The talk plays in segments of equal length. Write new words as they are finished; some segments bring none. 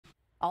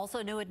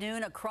Also new at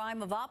noon, a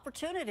crime of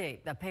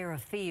opportunity. A pair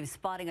of thieves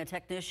spotting a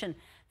technician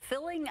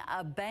filling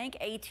a bank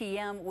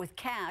ATM with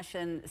cash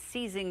and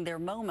seizing their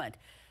moment.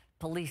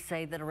 Police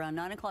say that around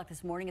 9 o'clock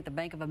this morning at the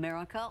Bank of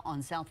America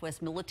on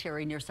Southwest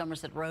Military near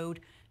Somerset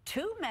Road,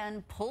 two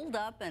men pulled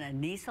up in a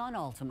Nissan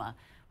Altima.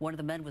 One of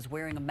the men was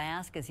wearing a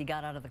mask as he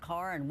got out of the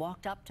car and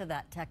walked up to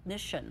that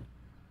technician.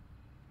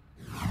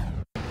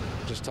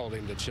 Just told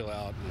him to chill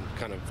out and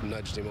kind of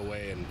nudged him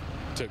away and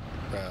took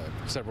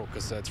several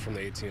cassettes from the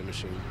ATM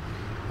machine.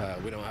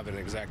 We don't have an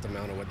exact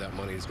amount of what that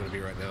money is going to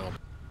be right now.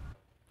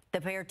 The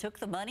pair took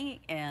the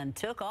money and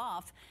took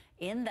off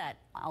in that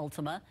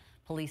Altima.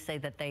 Police say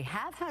that they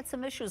have had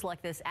some issues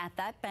like this at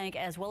that bank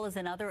as well as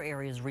in other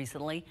areas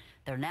recently.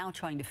 They're now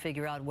trying to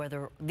figure out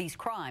whether these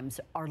crimes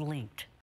are linked.